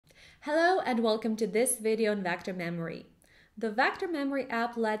Hello and welcome to this video on vector memory. The vector memory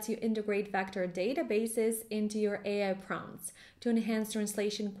app lets you integrate vector databases into your AI prompts to enhance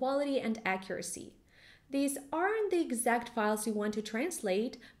translation quality and accuracy. These aren't the exact files you want to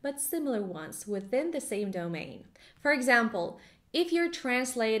translate, but similar ones within the same domain. For example, if you're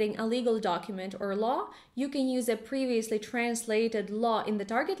translating a legal document or law, you can use a previously translated law in the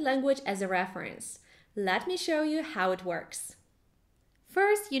target language as a reference. Let me show you how it works.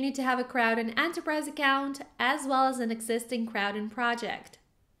 First, you need to have a Crowdin Enterprise account as well as an existing Crowdin project.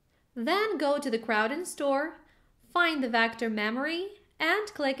 Then go to the Crowdin store, find the vector memory, and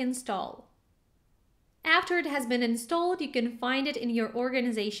click Install. After it has been installed, you can find it in your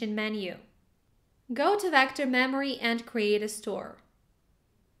organization menu. Go to vector memory and create a store.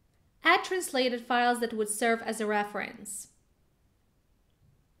 Add translated files that would serve as a reference.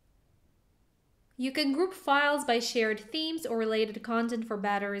 You can group files by shared themes or related content for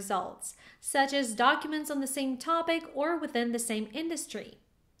better results, such as documents on the same topic or within the same industry.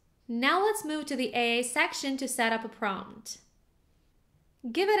 Now let's move to the AA section to set up a prompt.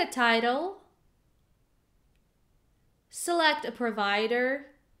 Give it a title, select a provider,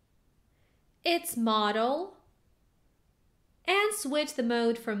 its model, and switch the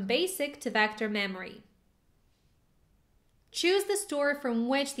mode from basic to vector memory. Choose the store from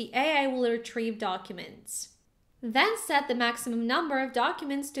which the AI will retrieve documents. Then set the maximum number of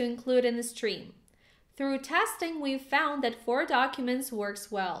documents to include in the stream. Through testing, we've found that 4 documents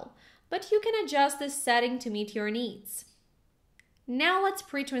works well, but you can adjust this setting to meet your needs. Now let's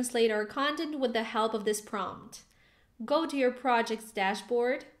pre-translate our content with the help of this prompt. Go to your project's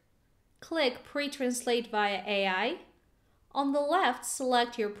dashboard, click Pre-translate via AI. On the left,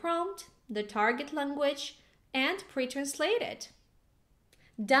 select your prompt, the target language, and pre-translate it.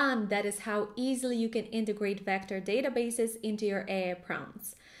 Done! That is how easily you can integrate vector databases into your AI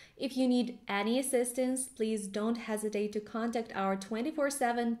prompts. If you need any assistance, please don't hesitate to contact our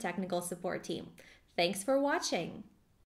 24/7 technical support team. Thanks for watching!